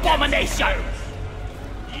this abomination?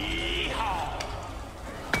 Yeehaw!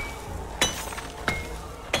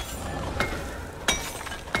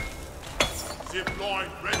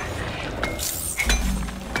 Zipline ready!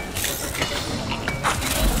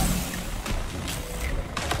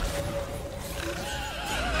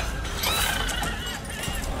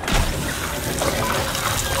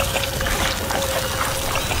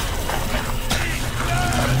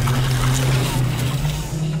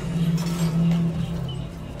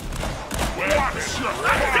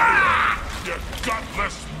 You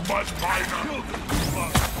gutless mud miner!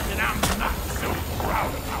 And I'm not so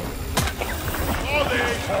proud about it. Ollie,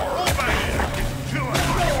 over here! Kill us!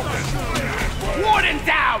 Warden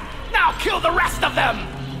down! Now kill the rest of them!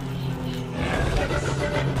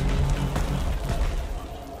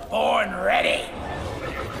 Born ready.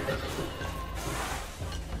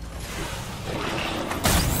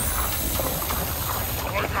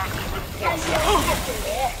 I got you with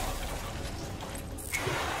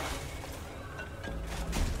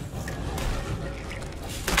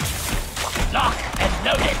Lock and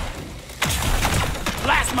loaded.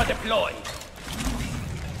 Plasma deployed.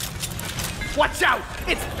 Watch out!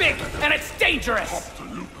 It's big and it's dangerous! Up to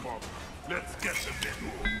loot mob. Let's get them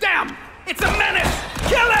in. Damn! It's a menace!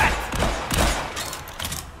 Kill it!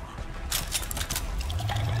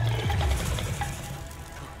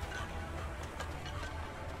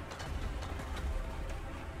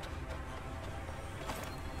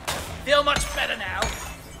 Feel much better now.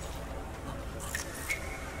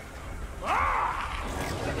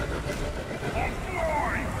 I'm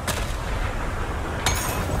flying!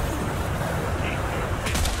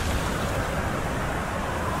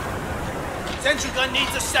 Sentry gun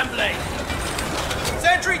needs assembly.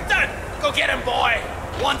 Sentry done! Go get him, boy!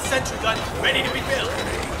 One sentry gun ready to be built.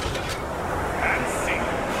 And see.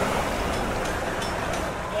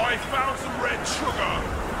 I found some red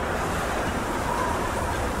sugar.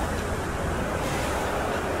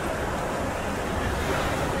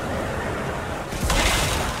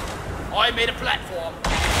 I made a platform.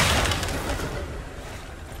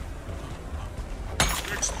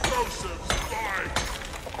 Explosives, fine.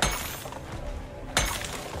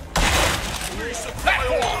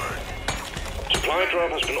 Platform! Supply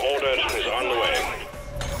drop has been ordered and is on the way.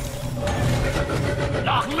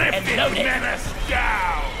 Lock and Lift loaded. it, menace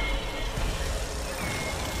down!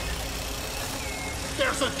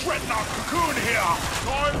 There's a dreadnought cocoon here!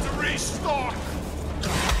 Time to restock!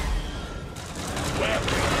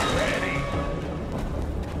 Weapons ready!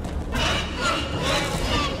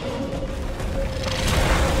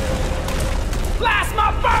 Plasma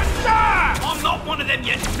buster! I'm not one of them,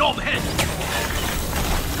 you knobhead!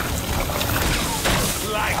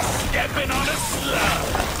 Like stepping on a slug!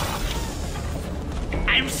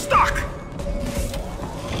 I'm stuck!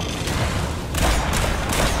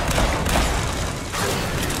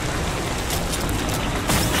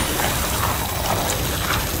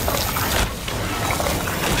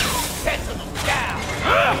 Sentinel down!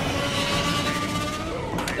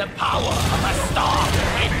 The power of a star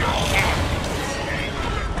in my hand!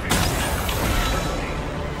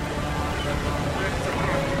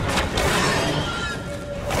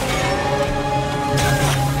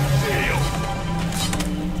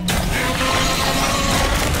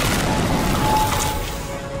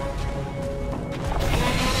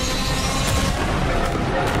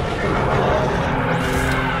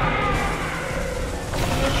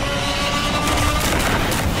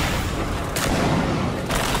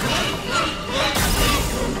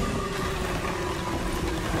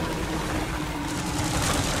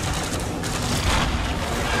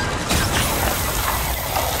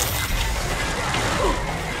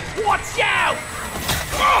 Watch out!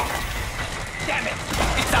 Oh! Damn it!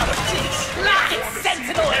 It's out of reach! Black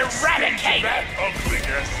Sentinel eradicated! That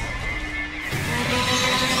ugliness!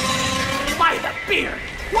 By the beard!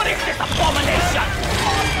 What is this abomination?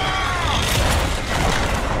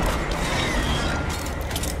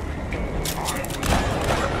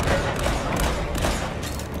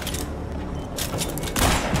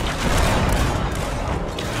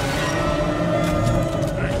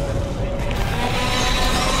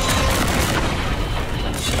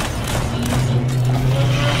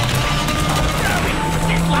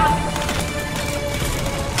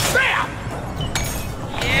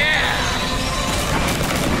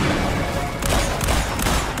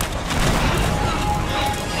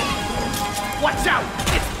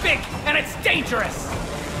 dangerous.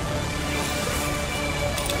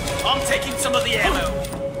 I'm taking some of the ammo.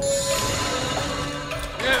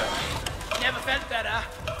 Never felt better.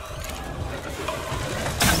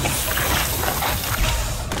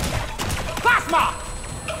 Plasma!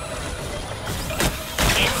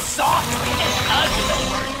 It's soft and ugly.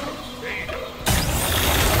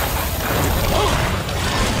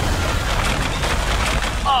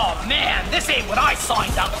 Oh man, this ain't what I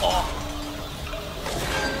signed up for.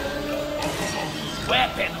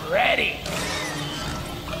 Weapon ready.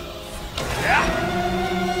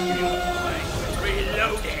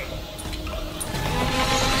 Reloading.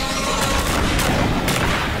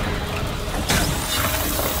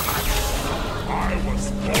 I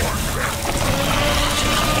was born ready.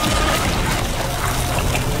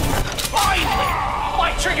 Finally!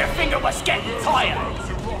 My trigger finger was getting tired.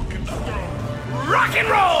 Rock and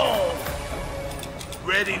roll!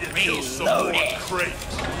 Ready to kill some more Reloading.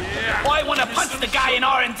 crates. I want to punch the guy in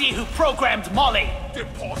R&D who programmed Molly.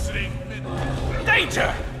 Depositing.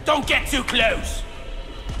 Danger! Don't get too close.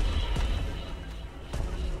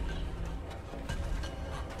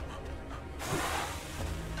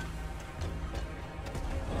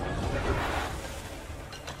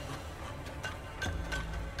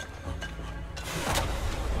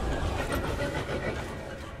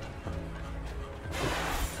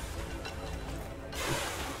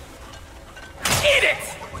 Eat it!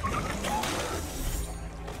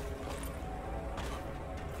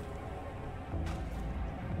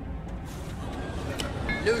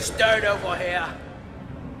 Loose dirt over here.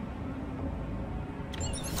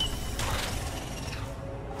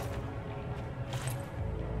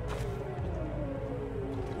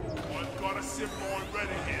 I've got a symbol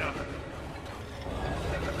ready here.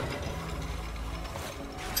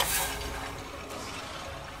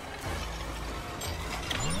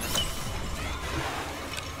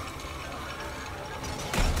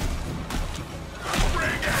 Bring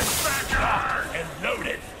it back and load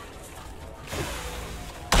it.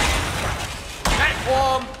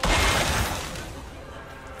 Platform.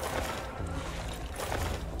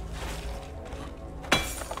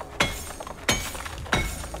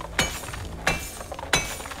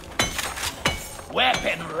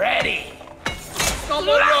 Weapon ready. No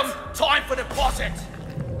more room. Time for deposit.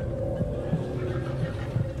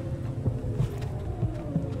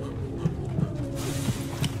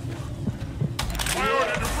 I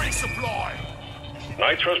ordered a resupply.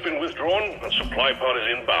 Nitro's been withdrawn and supply pod is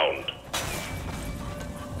inbound.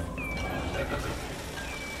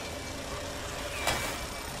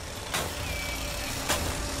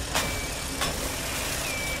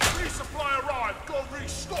 Resupply arrived. Go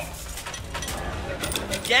restock.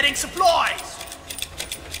 Getting supplies.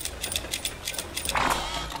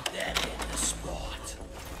 That hit the spot.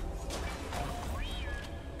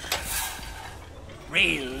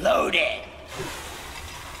 Reloading.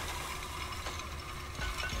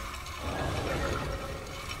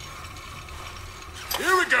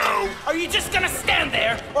 Here we go. Are you just gonna stand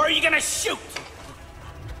there, or are you gonna shoot?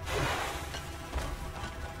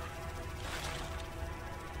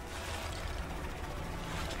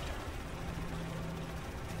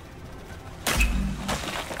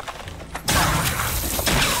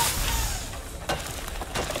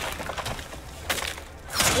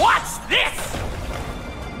 What's this?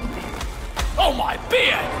 Oh, my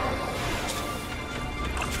beard!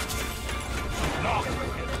 Locked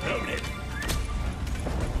and loaded.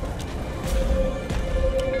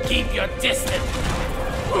 Keep your distance.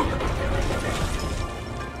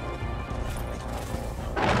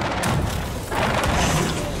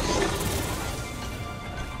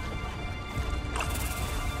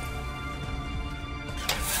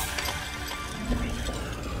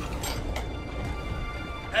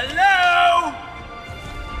 Hello?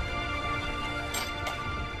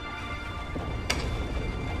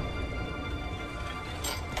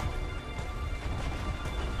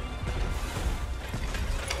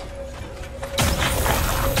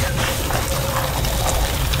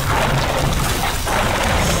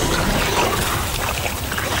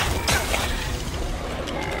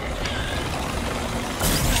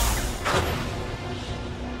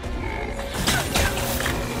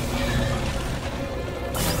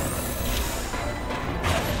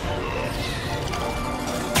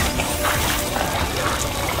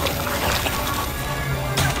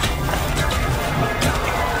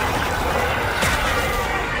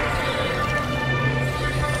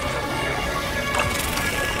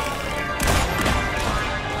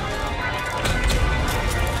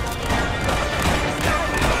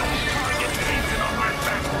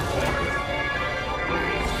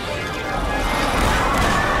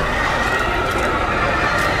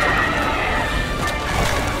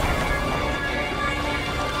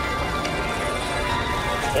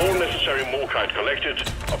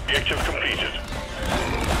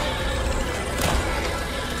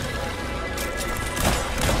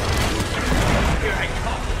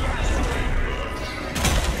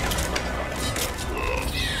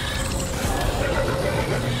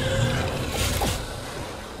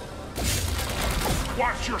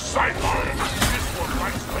 Watch your sightlines. This one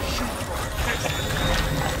likes to shoot from a distance.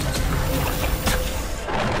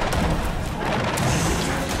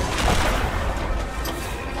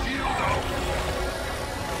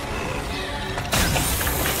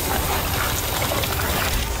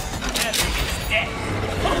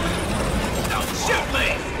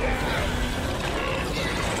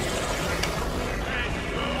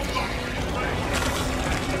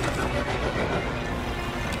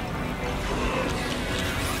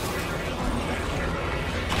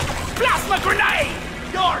 Grenade!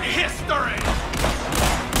 Your history!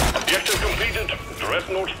 Objective completed.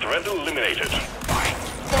 Dreadnought threat eliminated. Fight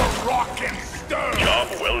for rock and stone! Job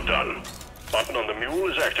well done. Button on the mule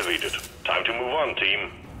is activated. Time to move on,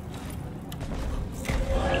 team.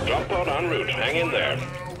 Drop pod en route. Hang in there.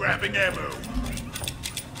 Grabbing ammo.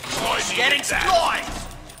 Getting supplies!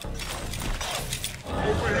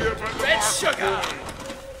 Over here by the Red mark sugar! point.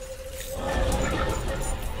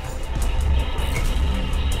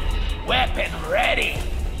 Weapon ready!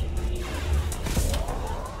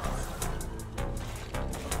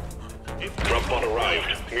 Drop pod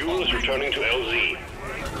arrived. Mule is returning to LZ.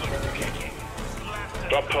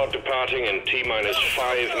 Drop pod departing in T-minus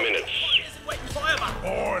 5 minutes. Waiting fireman!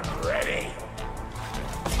 Born ready.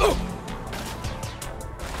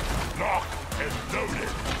 Lock and loaded.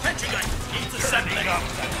 Sentry gun needs assembly. Turning up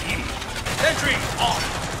the heat. Sentry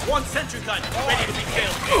off! One sentry gun ready to be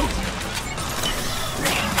killed.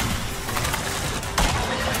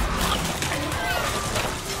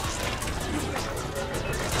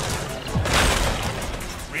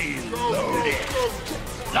 Reloaded.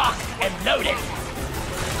 Lock and loaded!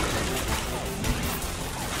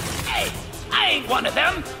 Hey, I ain't one of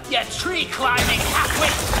them! You tree climbing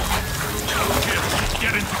halfwit!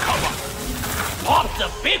 Get into cover. Pop the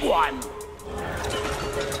big one!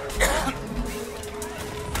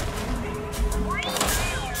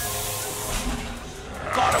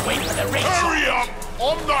 Gotta wait for the ring shot. Hurry up!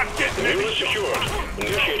 I'm not getting Mule any is secured.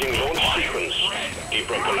 Initiating launch sequence.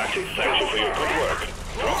 Deeper Galactic thanks you for your good work.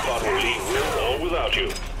 Drop pod will leave with or without you.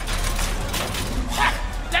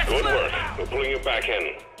 Let's Good move. work. We're pulling you back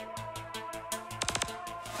in.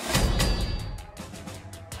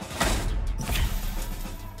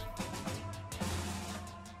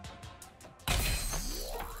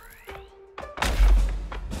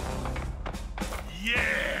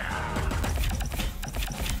 Yeah!